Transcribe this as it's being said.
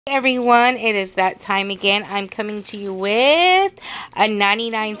Hey everyone, it is that time again. I'm coming to you with a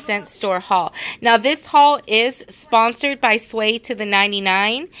 99-cent store haul. Now this haul is sponsored by Sway to the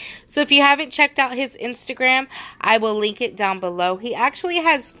 99. So if you haven't checked out his Instagram, I will link it down below. He actually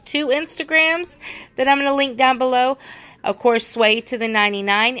has two Instagrams that I'm going to link down below. Of course, Sway to the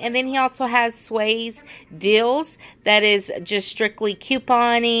 99. And then he also has Sway's Deals. That is just strictly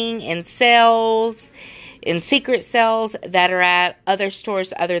couponing and sales in secret sales that are at other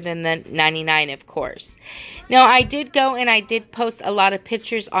stores other than the 99, of course. Now, I did go and I did post a lot of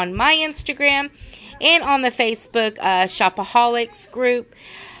pictures on my Instagram and on the Facebook Shopaholics group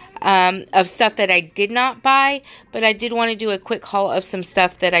of stuff that I did not buy, but I did want to do a quick haul of some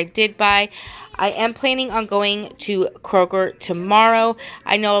stuff that I did buy. I am planning on going to Kroger tomorrow.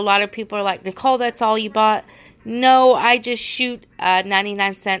 I know a lot of people are like, Nicole, that's all you bought. No, I just shoot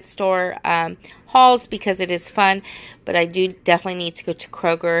 99-cent store hauls because it is fun, but I do definitely need to go to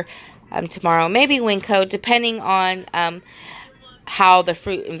Kroger tomorrow, maybe Winco, depending on how the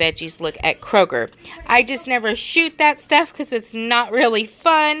fruit and veggies look at Kroger. I just never shoot that stuff because it's not really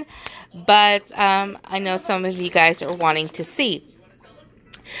fun, but I know some of you guys are wanting to see.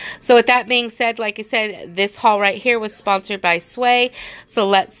 So with that being said, like I said, this haul right here was sponsored by Sway. So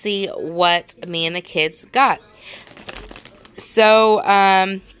let's see what me and the kids got. So,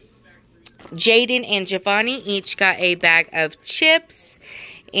 Jaden and Giovanni each got a bag of chips.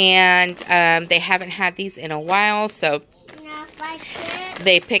 And they haven't had these in a while, so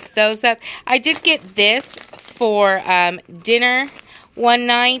they picked those up. I did get this for dinner one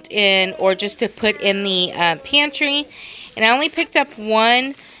night, or just to put in the pantry. And I only picked up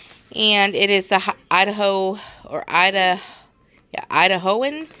one, and it is the Idahoan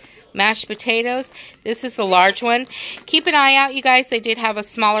mashed potatoes. This is the large one. Keep an eye out, you guys. They did have a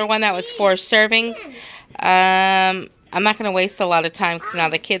smaller one that was 4 servings. I'm not going to waste a lot of time because now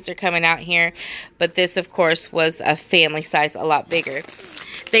the kids are coming out here. But this, of course, was a family size, a lot bigger.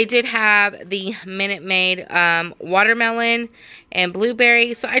 They did have the Minute Maid watermelon and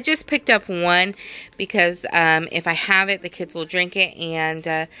blueberry. So I just picked up one because if I have it, the kids will drink it.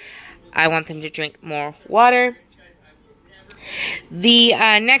 And I want them to drink more water. The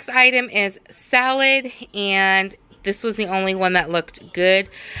next item is salad. And this was the only one that looked good.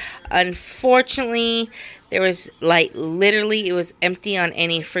 Unfortunately, there was like literally it was empty on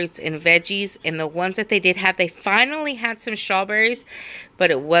any fruits and veggies. And the ones that they did have, they finally had some strawberries, but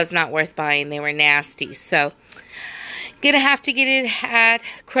it was not worth buying. They were nasty. So gonna have to get it at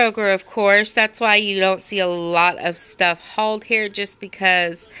Kroger, of course. That's why you don't see a lot of stuff hauled here, just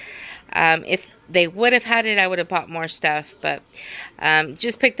because if they would have had it, I would have bought more stuff. But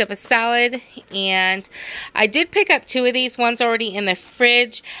just picked up a salad. And I did pick up 2 of these. One's already in the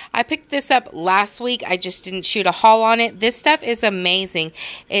fridge. I picked this up last week. I just didn't shoot a haul on it. This stuff is amazing.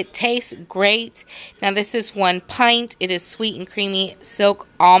 It tastes great. Now this is 1 pint. It is sweet and creamy silk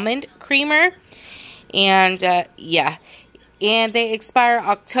almond creamer. And yeah. And they expire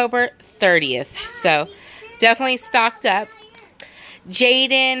October 30th. So definitely stocked up.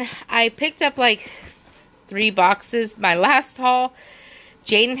 Jaden, I picked up like 3 boxes my last haul.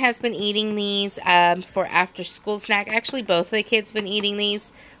 Jaden has been eating these for after school snack. Actually, both of the kids been eating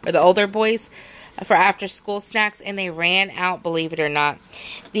these, or the older boys, for after school snacks, and they ran out, believe it or not.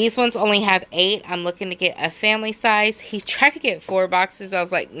 These ones only have 8. I'm looking to get a family size. He tried to get 4 boxes. I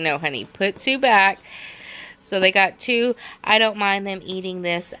was like, no, honey, put 2 back. So they got 2. I don't mind them eating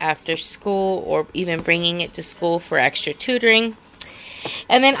this after school or even bringing it to school for extra tutoring.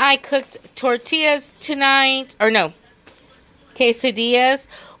 And then I cooked tortillas tonight, or no, quesadillas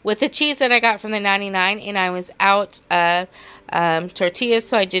with the cheese that I got from the 99, and I was out of tortillas,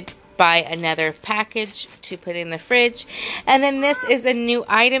 so I did buy another package to put in the fridge. And then this is a new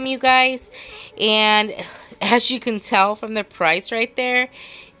item, you guys, and as you can tell from the price right there,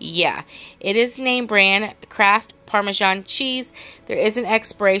 yeah, it is name brand Kraft Parmesan cheese. There is an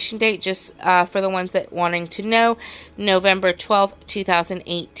expiration date, just for the ones that wanting to know, November 12th,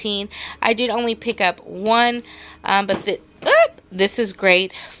 2018. I did only pick up 1, but this is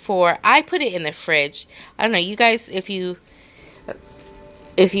great for, I put it in the fridge. I don't know, you guys, if you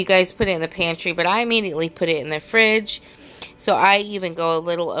guys put it in the pantry, but I immediately put it in the fridge. So I even go a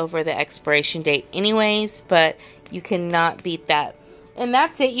little over the expiration date anyways, but you cannot beat that. And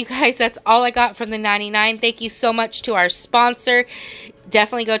that's it, you guys. That's all I got from the 99. Thank you so much to our sponsor.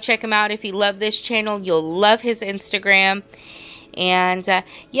 Definitely go check him out. If you love this channel, you'll love his Instagram. And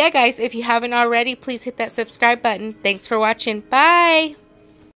yeah, guys, if you haven't already, please hit that subscribe button. Thanks for watching. Bye.